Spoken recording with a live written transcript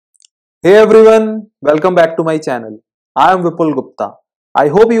Hey everyone, welcome back to my channel. I am Vipul Gupta. I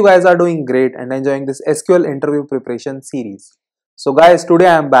hope you guys are doing great and enjoying this SQL interview preparation series. So guys, today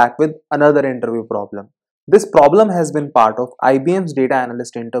I am back with another interview problem. This problem has been part of IBM's data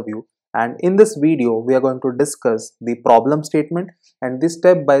analyst interview, and in this video we are going to discuss the problem statement and the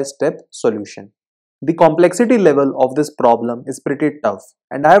step-by-step solution. The complexity level of this problem is pretty tough,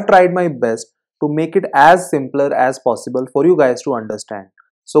 and I have tried my best to make it as simpler as possible for you guys to understand.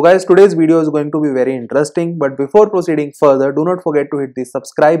 So guys, today's video is going to be very interesting, but before proceeding further, do not forget to hit the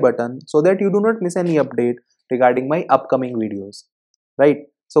subscribe button so that you do not miss any update regarding my upcoming videos. Right?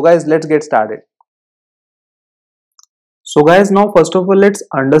 So guys, let's get started. So guys, now first of all, let's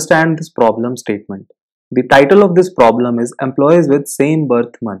understand this problem statement. The title of this problem is employees with same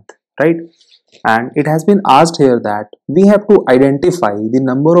birth month, right? And it has been asked here that we have to identify the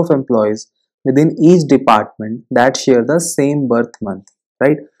number of employees within each department that share the same birth month,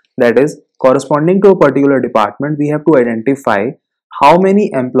 right? That is, corresponding to a particular department, we have to identify how many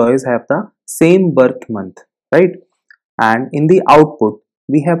employees have the same birth month, right? And in the output,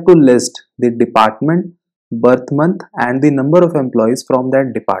 we have to list the department, birth month, and the number of employees from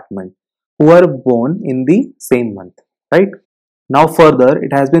that department who are born in the same month, right? Now further,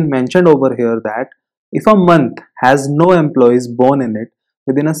 it has been mentioned over here that if a month has no employees born in it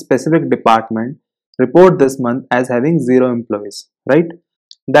within a specific department, report this month as having 0 employees, right?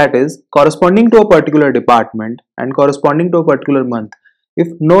 That is, corresponding to a particular department and corresponding to a particular month, if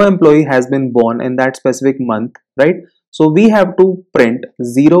no employee has been born in that specific month, right? So we have to print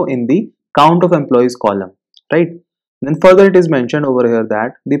 0 in the count of employees column, right? Then further it is mentioned over here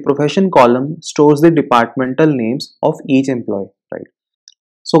that the profession column stores the departmental names of each employee, right?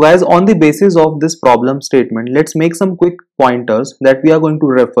 So guys, on the basis of this problem statement, let's make some quick pointers that we are going to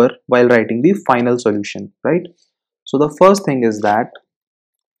refer while writing the final solution, right? So the first thing is that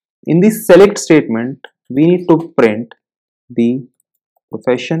in the select statement, we need to print the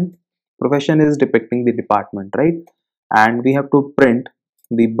profession. Profession is depicting the department, right? And we have to print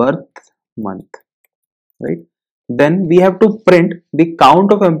the birth month, right? Then we have to print the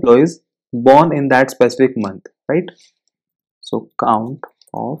count of employees born in that specific month, right? So count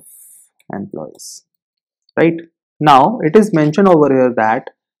of employees, right? Now it is mentioned over here that,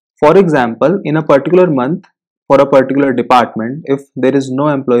 for example, in a particular month for a particular department, if there is no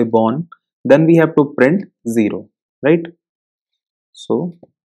employee born, then we have to print 0, right? So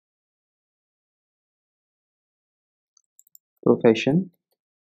profession,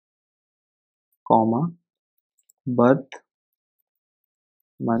 comma, birth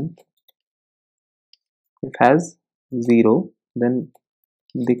month. If has 0, then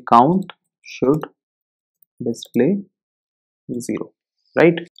the count should display 0,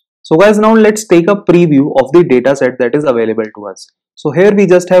 right? So guys, now let's take a preview of the data set that is available to us. So here we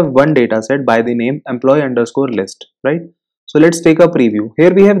just have one data set by the name employee underscore list, right? So let's take a preview.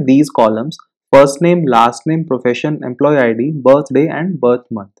 Here we have these columns: first name, last name, profession, employee ID, birthday, and birth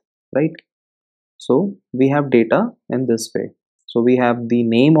month, right? So we have data in this way. So we have the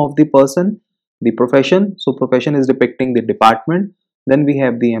name of the person, the profession. So profession is depicting the department. Then we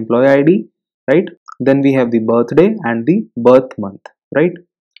have the employee ID, right? Then we have the birthday and the birth month, right?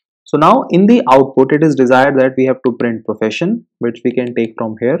 So now in the output, it is desired that we have to print profession, which we can take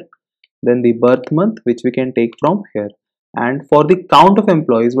from here, then the birth month, which we can take from here. And for the count of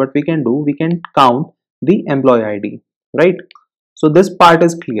employees, what we can do, we can count the employee ID, right? So this part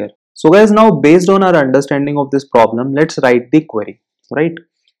is clear. So guys, now based on our understanding of this problem, let's write the query, right?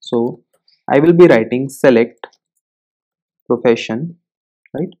 So I will be writing select profession,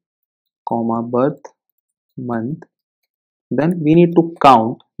 right, comma, birth month. Then we need to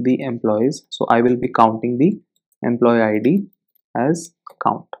count the employees. So I will be counting the employee ID as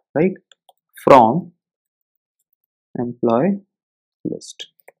count, right, from employee list.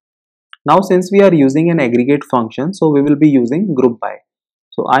 Now since we are using an aggregate function, so we will be using group by.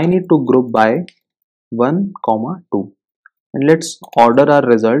 So I need to group by 1, 2, and let's order our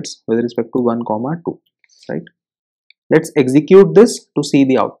results with respect to 1, 2, right? Let's execute this to see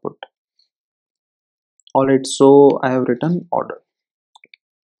the output. Alright, so I have written order.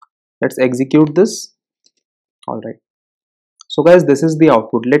 Let's execute this. Alright, so guys, this is the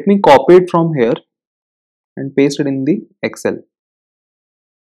output. Let me copy it from here and paste it in the Excel.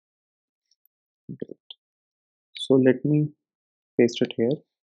 Great. So let me paste it here.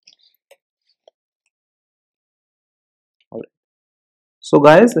 Alright, so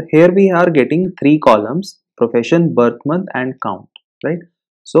guys, here we are getting 3 columns: profession, birth month, and count, right?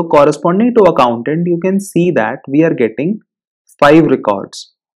 So corresponding to accountant, you can see that we are getting 5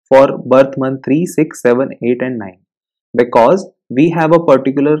 records for birth month 3, 6, 7, 8, and 9, because we have a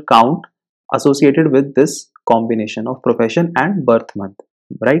particular count associated with this combination of profession and birth month,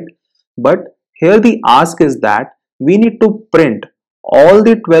 right? But here the ask is that we need to print all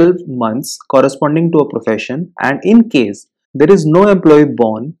the 12 months corresponding to a profession, and in case there is no employee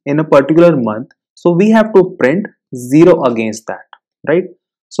born in a particular month, so we have to print 0 against that, right?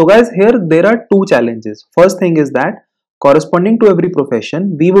 So guys, here there are two challenges. First thing is that corresponding to every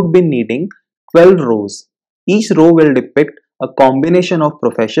profession we would be needing 12 rows. Each row will depict a combination of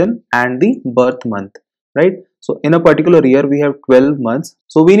profession and the birth month, right? So in a particular year we have 12 months,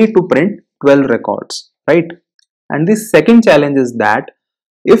 so we need to print 12 records, right? And the second challenge is that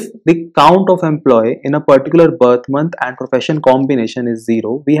if the count of employee in a particular birth month and profession combination is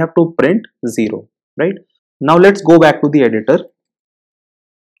 0, we have to print 0, right? Now let's go back to the editor.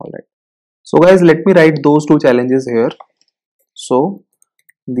 All right. So guys, let me write those two challenges here. So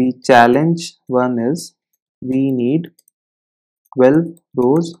the challenge one is we need 12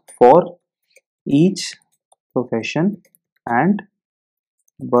 rows for each profession and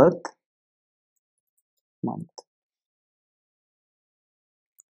birth month,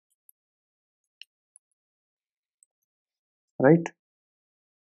 right?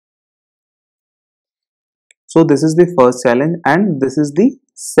 So this is the first challenge and this is the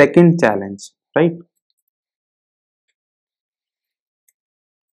second challenge, right?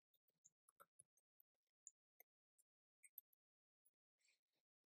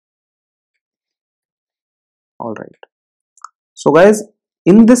 All right. So guys,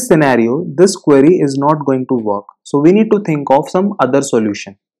 in this scenario, this query is not going to work. So we need to think of some other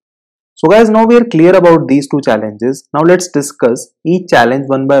solution. So guys, now we are clear about these two challenges. Now let's discuss each challenge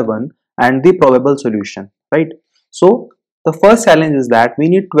one by one and the probable solution, right? So the first challenge is that we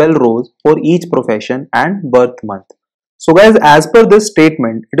need 12 rows for each profession and birth month. So guys, as per this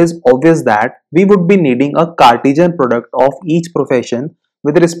statement, it is obvious that we would be needing a Cartesian product of each profession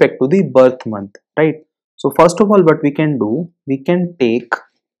with respect to the birth month, right? So first of all, what we can do, we can take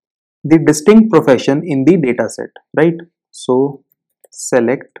the distinct profession in the data set, right? So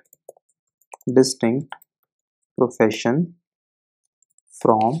select distinct profession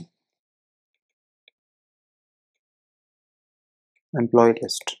from employee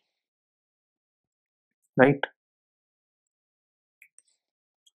list, right?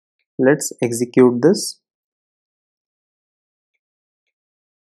 Let's execute this.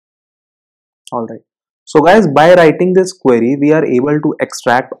 All right. So guys, by writing this query, we are able to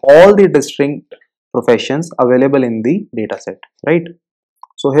extract all the distinct professions available in the data set, right?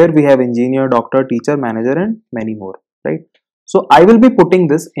 So here we have engineer, doctor, teacher, manager, and many more, right? So I will be putting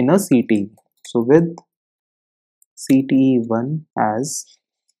this in a CTE. So with CTE1 as,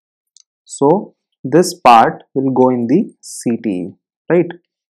 so this part will go in the CTE, right?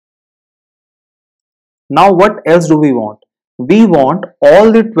 Now what else do we want? We want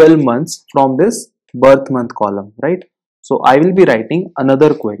all the 12 months from this birth month column, right? So I will be writing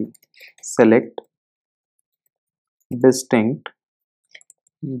another query. Select distinct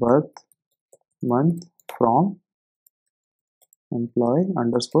birth month from employee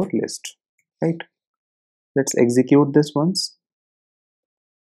underscore list, right? Let's execute this once.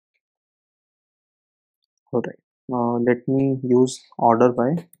 All right. Let me use order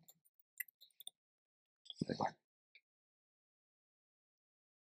by.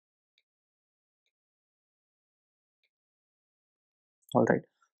 All right.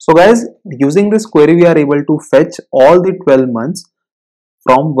 So guys, using this query, we are able to fetch all the 12 months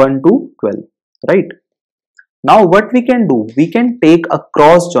from 1 to 12, right? Now what we can do, we can take a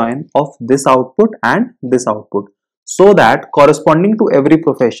cross join of this output and this output so that corresponding to every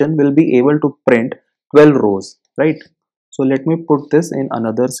profession will be able to print 12 rows, right? So let me put this in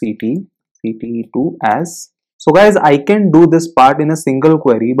another CTE2 as. So guys, I can do this part in a single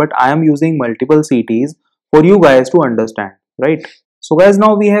query, but I am using multiple CTs for you guys to understand, right? So guys,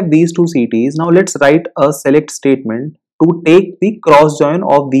 now we have these two CTs. Now let's write a select statement to take the cross join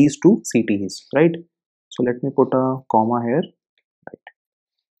of these two CTs, right? So let me put a comma here, right?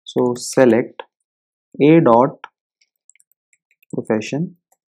 So select A dot profession,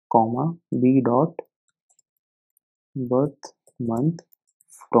 comma B dot birth month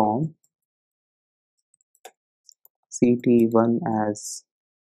from CT1 as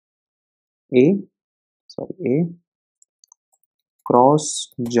A, cross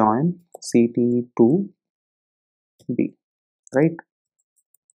join CT2 B, right?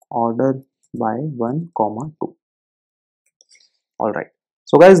 Order by 1 comma 2. All right.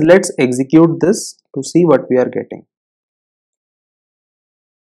 So guys, let's execute this to see what we are getting.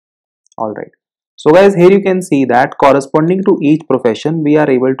 All right. So guys, here you can see that corresponding to each profession, we are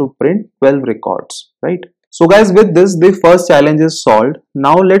able to print 12 records, right? So guys, with this, the first challenge is solved.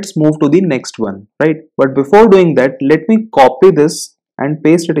 Now let's move to the next one, right? But before doing that, let me copy this and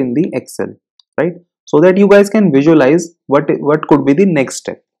paste it in the Excel, right? So that you guys can visualize what could be the next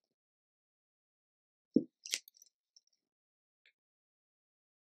step.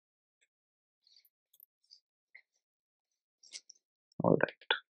 All right.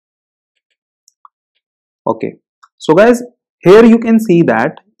 Okay. So guys, here you can see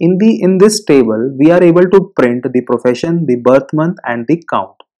that in this table we are able to print the profession, the birth month and the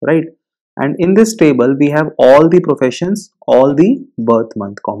count, right? And in this table we have all the professions, all the birth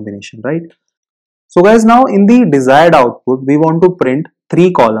month combination, right? So guys, now in the desired output, we want to print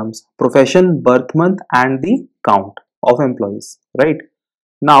three columns: profession, birth month and the count of employees, right?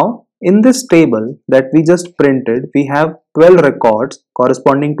 Now, in this table that we just printed, we have 12 records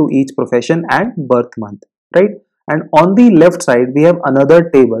corresponding to each profession and birth month, right? And on the left side, we have another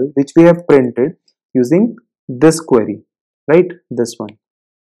table which we have printed using this query, right? This one,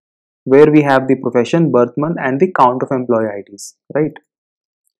 where we have the profession, birth month and the count of employee IDs, right?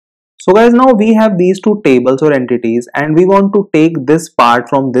 So guys, now we have these two tables or entities and we want to take this part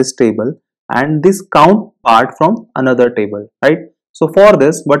from this table and this count part from another table, right? So for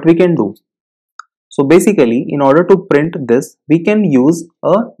this, what we can do? So basically, in order to print this, we can use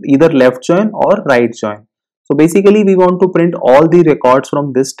either left join or right join. So basically, we want to print all the records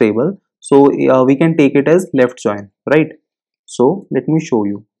from this table. So we can take it as left join, right? So let me show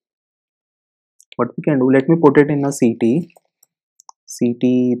you what we can do. Let me put it in a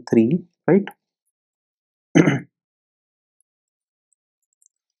CT3, right?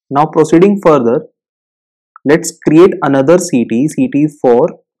 Now proceeding further, let's create another CT4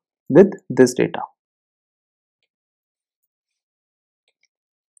 with this data.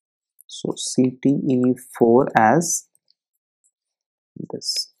 So CTE4 as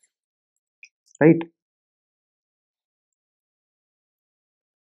this, right?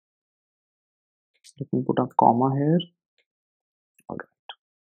 Let me put a comma here. All right.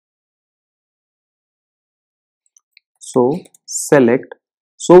 So select.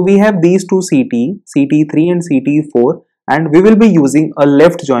 So we have these two CT3 and CT4, and we will be using a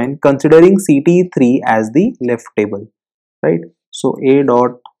left join considering CT3 as the left table, right? So A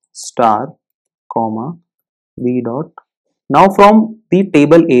dot star comma B dot. Now from the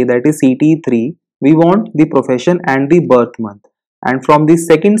table A, that is CT3, we want the profession and the birth month, and from the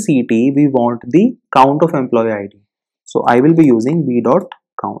second CT we want the count of employee ID. So I will be using B dot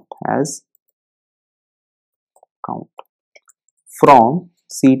count as count. From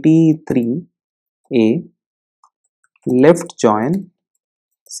CT3A, left join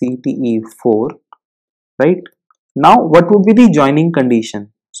CTE4, right? Now what would be the joining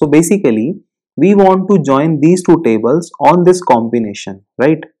condition? So basically we want to join these two tables on this combination,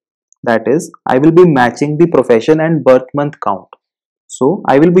 right? That is, I will be matching the profession and birth month count. So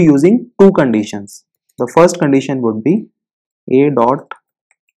I will be using two conditions. The first condition would be A dot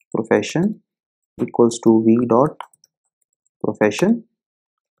profession equals to V dot profession,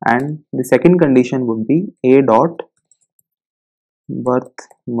 and the second condition would be A dot birth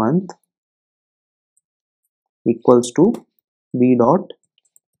month equals to B dot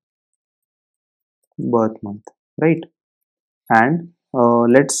birth month, right? And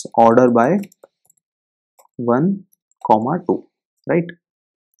let's order by 1 comma 2, right?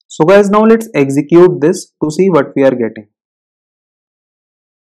 So guys, now let's execute this to see what we are getting.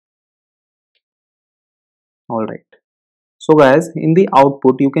 All right. So guys, in the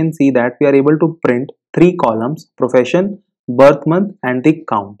output you can see that we are able to print three columns: profession, birth month and the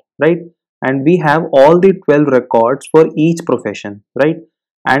count, right? And we have all the 12 records for each profession, right?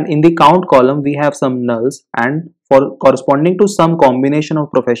 And in the count column we have some nulls, and for corresponding to some combination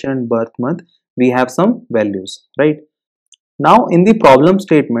of profession and birth month we have some values, right? Now in the problem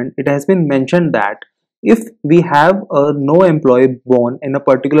statement it has been mentioned that if we have a no employee born in a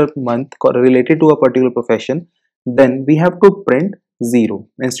particular month related to a particular profession, then we have to print 0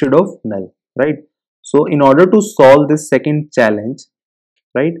 instead of null, right? So in order to solve this second challenge,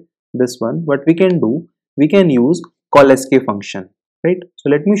 right, this one, what we can do, we can use call_sk function, right? So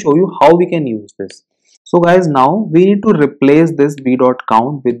let me show you how we can use this. So guys, now we need to replace this b dot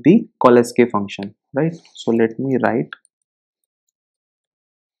count with the call_sk function, right? So let me write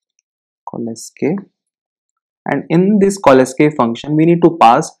call_sk, and in this call_sk function we need to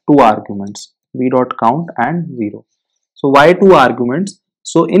pass two arguments, v dot count and 0. So why two arguments?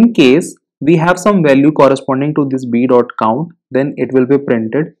 So in case we have some value corresponding to this b dot count, then it will be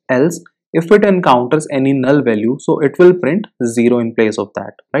printed, else if it encounters any null value, so it will print 0 in place of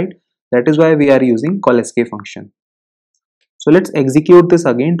that, right? That is why we are using call_sk function. So let's execute this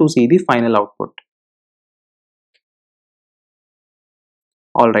again to see the final output.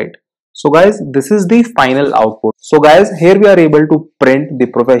 Alright. So guys, this is the final output. So guys, here we are able to print the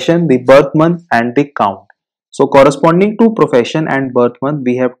profession, the birth month and the count. So corresponding to profession and birth month,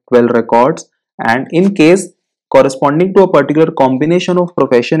 we have 12 records, and in case corresponding to a particular combination of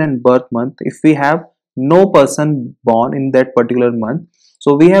profession and birth month, if we have no person born in that particular month,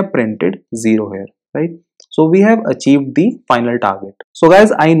 so we have printed 0 here, right? So we have achieved the final target. So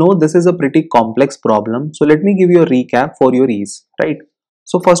guys, I know this is a pretty complex problem, so let me give you a recap for your ease, right?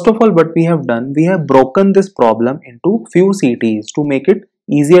 So first of all, what we have done, we have broken this problem into few CTs to make it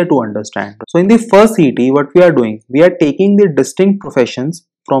easier to understand. So in the first CT, what we are doing, we are taking the distinct professions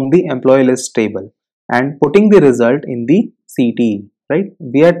from the employee list table and putting the result in the CTE, right?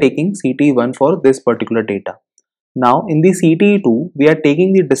 We are taking CTE1 for this particular data. Now in the CTE2, we are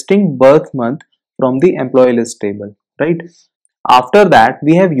taking the distinct birth month from the employee list table, right? After that,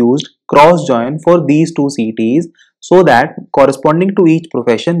 we have used cross join for these two CTs so that corresponding to each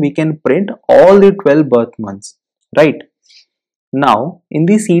profession, we can print all the 12 birth months, right? Now, in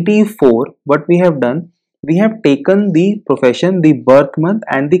the CTE4, what we have done, we have taken the profession, the birth month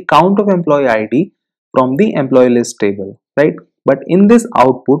and the count of employee ID from the employee list table, right? But in this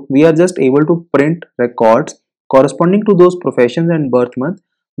output, we are just able to print records corresponding to those professions and birth month,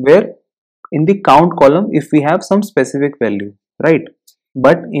 where in the count column if we have some specific value, right?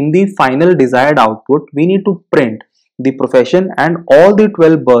 But in the final desired output, we need to print the profession and all the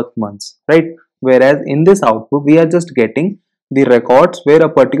 12 birth months, right? Whereas in this output, we are just getting the records where a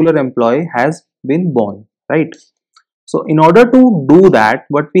particular employee has been born, right? So in order to do that,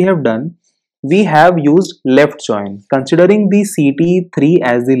 what we have done, we have used left join, considering the CTE3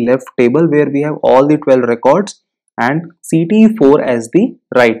 as the left table where we have all the 12 records and CTE4 as the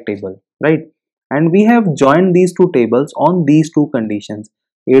right table, right? And we have joined these two tables on these two conditions.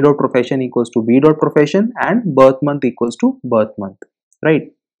 A dot profession equals to B dot profession and birth month equals to birth month,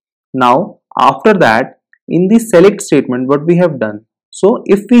 right? Now, after that, in the select statement, what we have done, so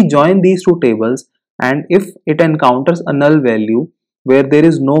if we join these two tables and if it encounters a null value where there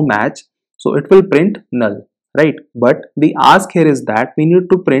is no match, so it will print null, right? But the ask here is that we need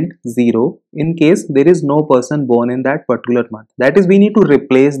to print 0 in case there is no person born in that particular month. That is, we need to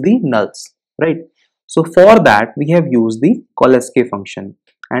replace the nulls, right? So for that, we have used the call_escape function,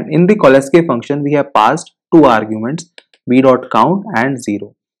 and in the call_escape function, we have passed two arguments, b.count and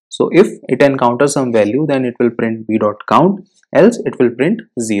 0. So if it encounters some value, then it will print b.count, else it will print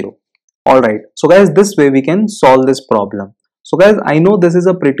 0. Alright, so guys, this way we can solve this problem. So guys, I know this is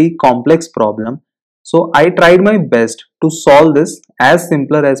a pretty complex problem. So I tried my best to solve this as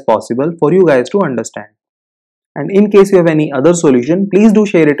simpler as possible for you guys to understand. And in case you have any other solution, please do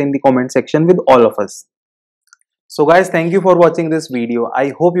share it in the comment section with all of us. So guys, thank you for watching this video.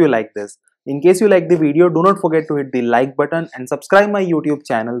 I hope you like this. In case you like the video, do not forget to hit the like button and subscribe my YouTube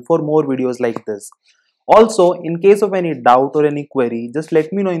channel for more videos like this. Also, in case of any doubt or any query, just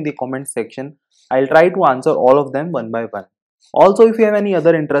let me know in the comment section. I'll try to answer all of them one by one. Also, if you have any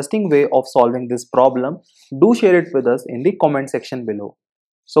other interesting way of solving this problem, do share it with us in the comment section below.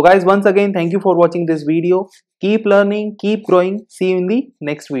 So guys, once again, thank you for watching this video. Keep learning, keep growing. See you in the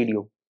next video.